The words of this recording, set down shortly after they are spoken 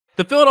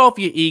The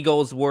Philadelphia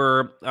Eagles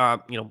were,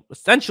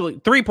 essentially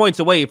 3 points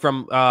away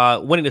from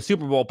winning the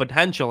Super Bowl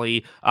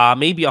potentially,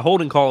 maybe a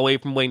holding call away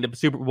from winning the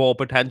Super Bowl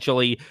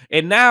potentially.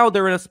 And now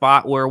they're in a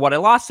spot where, what, I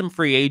lost some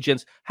free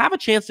agents, have a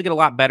chance to get a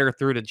lot better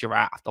through the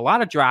draft, a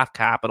lot of draft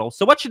capital.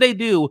 So what should they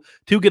do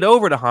to get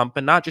over the hump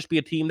and not just be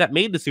a team that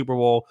made the Super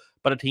Bowl,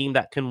 but a team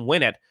that can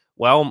win it?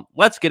 Well,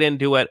 let's get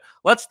into it.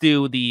 Let's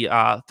do the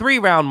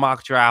 3-round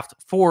mock draft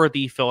for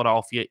the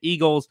Philadelphia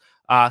Eagles.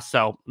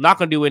 So not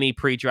going to do any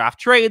pre-draft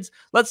trades.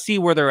 Let's see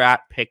where they're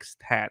at picks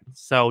 10.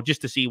 So just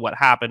to see what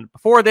happened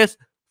before this,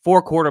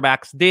 4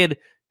 quarterbacks did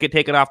get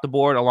taken off the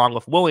board, along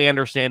with Will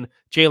Anderson,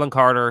 Jalen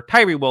Carter,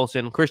 Tyree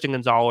Wilson, Christian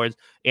Gonzalez,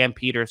 and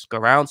Peter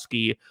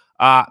Skoronski.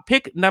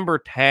 Pick number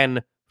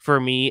 10 for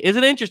me is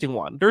an interesting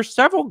one. There's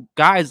several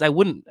guys I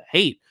wouldn't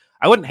hate.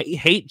 I wouldn't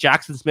hate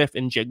Jackson Smith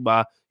and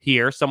Jigba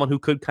here, someone who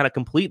could kind of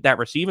complete that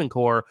receiving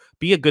core,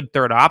 be a good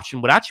third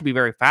option, would actually be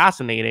very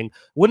fascinating.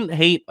 Wouldn't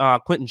hate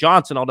Quentin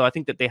Johnson, although I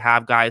think that they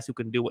have guys who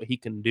can do what he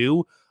can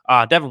do.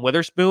 Devin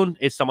Witherspoon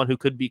is someone who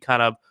could be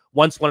kind of,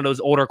 once one of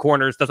those older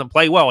corners doesn't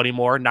play well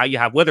anymore, now you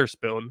have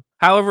Witherspoon.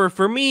 However,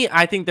 for me,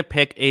 I think the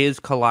pick is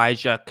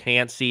Kalijah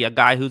Cansey, a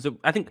guy who's,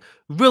 I think,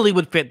 really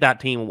would fit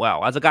that team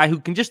well, as a guy who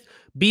can just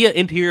be an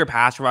interior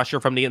pass rusher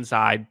from the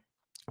inside.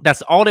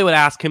 That's all they would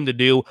ask him to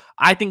do.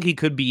 I think he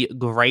could be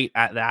great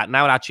at that, and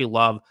I would actually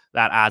love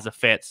that as a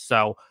fit.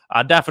 So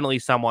definitely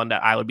someone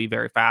that I would be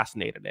very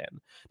fascinated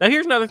in. Now,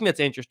 here's another thing that's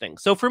interesting.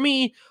 So for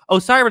me,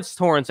 O'Cyrus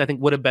Torrence, I think,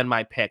 would have been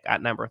my pick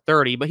at number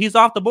 30, but he's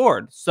off the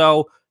board.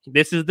 So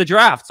this is the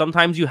draft.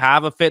 Sometimes you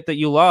have a fit that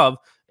you love,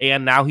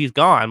 and now he's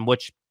gone,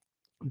 which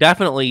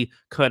definitely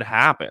could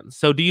happen.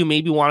 So do you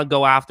maybe want to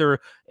go after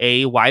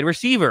a wide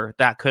receiver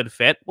that could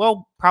fit?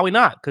 Well, probably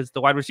not, because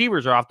the wide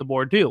receivers are off the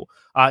board too.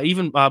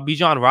 Even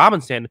Bijan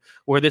Robinson,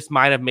 where this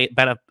might have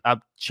been a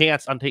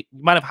chance on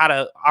might have had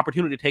an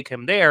opportunity to take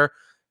him there.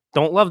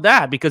 Don't love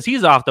that because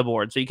he's off the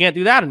board, so you can't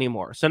do that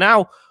anymore. So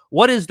now,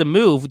 what is the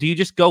move? Do you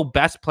just go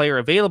best player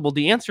available?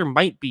 The answer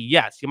might be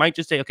yes. You might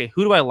just say, okay,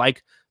 who do I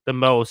like the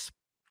most?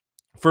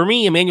 For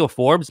me, Emmanuel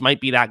Forbes might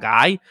be that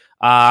guy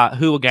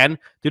who, again,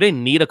 do they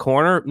need a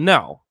corner?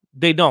 No,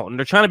 they don't. And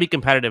they're trying to be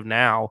competitive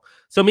now.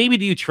 So maybe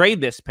do you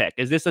trade this pick?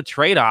 Is this a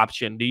trade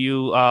option? Do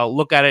you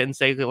look at it and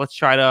say, let's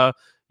try to,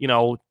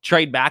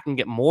 trade back and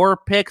get more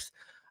picks?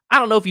 I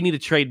don't know if you need to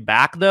trade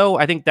back, though.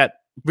 I think that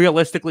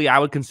realistically, I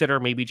would consider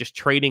maybe just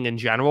trading in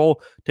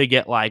general to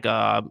get like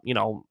an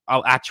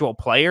actual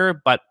player,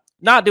 but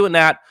not doing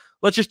that.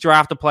 Let's just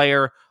draft a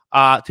player.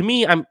 To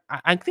me, I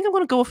think I'm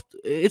going to go with,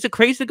 is it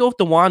crazy to go with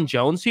DeJuan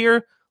Jones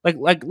here?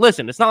 Like,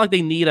 listen, it's not like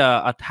they need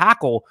a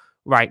tackle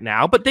right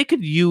now, but they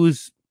could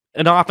use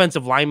an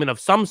offensive lineman of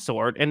some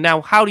sort. And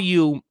now how do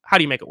you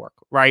make it work?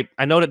 Right.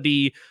 I know that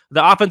the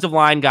offensive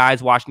line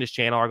guys watching this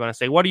channel are going to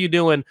say, what are you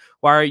doing?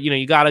 Why are,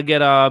 you got to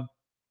get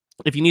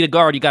if you need a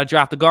guard, you got to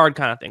draft a guard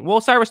kind of thing.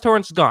 Well, Cyrus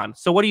Torrence is gone.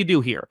 So what do you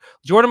do here?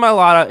 Jordan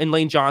Mailata and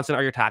Lane Johnson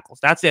are your tackles.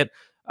 That's it.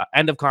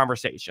 End of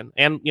conversation.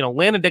 And,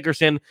 Landon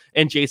Dickerson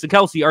and Jason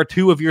Kelce are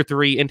 2 of your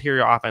 3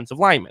 interior offensive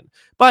linemen.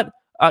 But,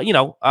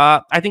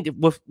 I think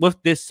with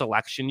this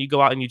selection, you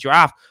go out and you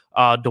draft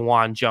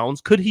DeJuan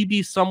Jones. Could he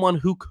be someone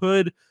who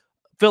could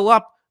fill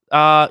up,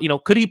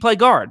 could he play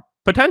guard?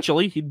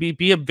 Potentially, he'd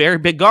be a very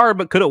big guard,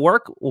 but could it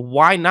work?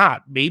 Why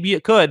not? Maybe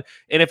it could.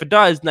 And if it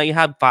does, now you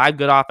have 5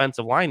 good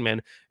offensive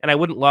linemen. And I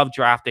wouldn't love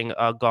drafting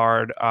a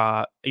guard,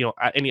 at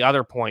any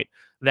other point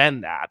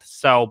than that.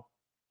 So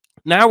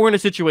now we're in a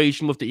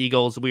situation with the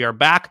Eagles. We are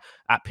back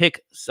at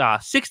pick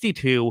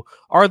 62.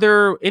 Are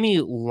there any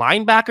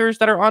linebackers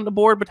that are on the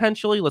board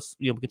potentially? We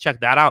can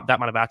check that out. That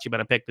might have actually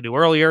been a pick to do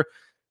earlier.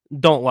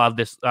 Don't love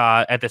this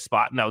at this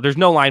spot. No, there's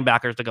no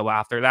linebackers to go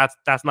after.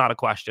 That's not a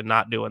question.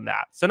 Not doing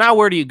that. So now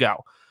where do you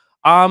go?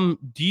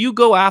 Do you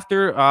go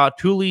after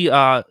Tuli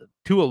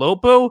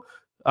Tuilopo?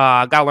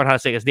 Gotta learn how to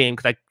say his name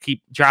because I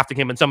keep drafting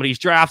him in some of these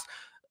drafts.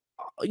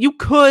 You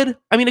could,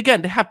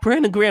 again, to have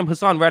Brandon Graham,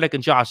 Hassan Reddick,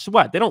 and Josh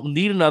Sweat. They don't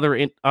need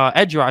another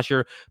edge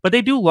rusher, but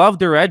they do love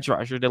their edge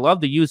rusher. They love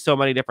to use so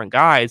many different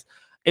guys.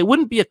 It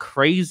wouldn't be a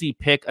crazy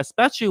pick,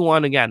 especially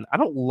one, again, I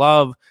don't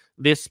love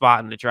this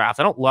spot in the draft.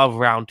 I don't love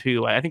round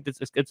 2. I think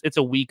it's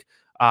a weak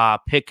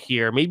pick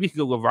here. Maybe you could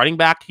go running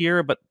back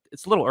here, but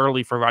it's a little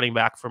early for running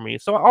back for me.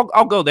 So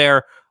I'll go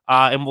there,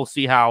 and we'll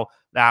see how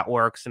that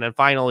works. And then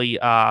finally,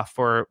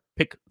 for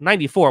pick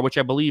 94, which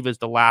I believe is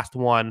the last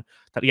one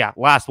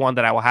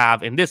that I will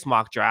have in this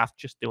mock draft,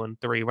 just doing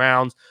 3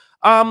 rounds.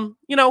 What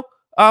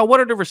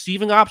are the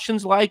receiving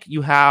options like?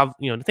 You have,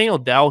 Nathaniel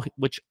Dell,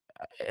 which,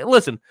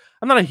 listen,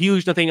 I'm not a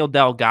huge Nathaniel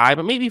Dell guy,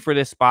 but maybe for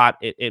this spot,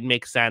 it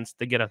makes sense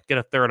to get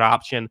a third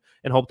option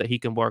and hope that he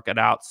can work it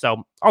out.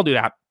 So I'll do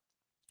that.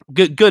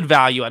 Good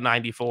value at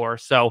 94.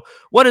 So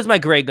what is my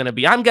grade going to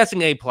be? I'm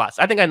guessing A+.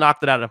 I think I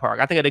knocked it out of the park.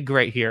 I think I did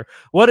great here.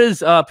 What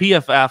is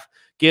PFF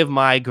give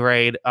my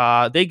grade?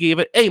 They gave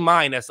it A-.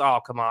 Oh,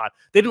 come on.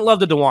 They didn't love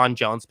the DeJuan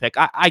Jones pick.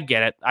 I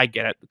get it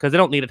because they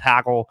don't need a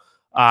tackle.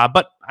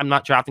 But I'm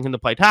not drafting him to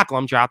play tackle.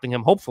 I'm drafting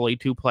him hopefully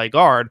to play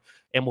guard,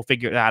 and we'll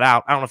figure that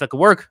out. I don't know if that could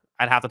work.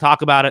 I'd have to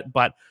talk about it,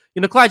 but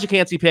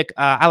Kalijah pick,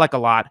 I like a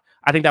lot.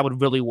 I think that would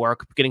really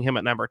work, getting him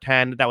at number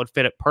 10. That would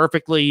fit it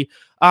perfectly.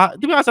 To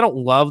be honest, I don't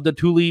love the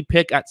Thule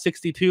pick at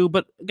 62,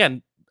 but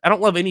again, I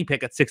don't love any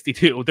pick at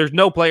 62. There's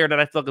no player that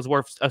I feel like is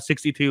worth a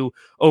 62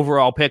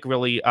 overall pick,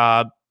 really,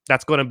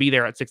 that's going to be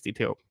there at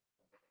 62.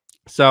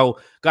 So,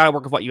 gotta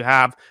work with what you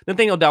have.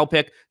 Nathaniel Dell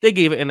pick, they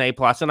gave it an A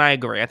plus, and I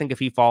agree. I think if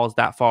he falls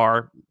that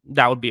far,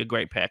 that would be a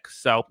great pick.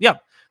 So, yeah,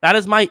 that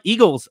is my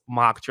Eagles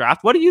mock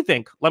draft. What do you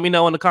think? Let me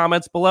know in the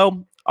comments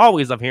below.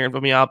 Always love hearing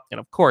from you. And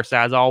of course,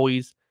 as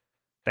always,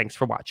 thanks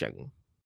for watching.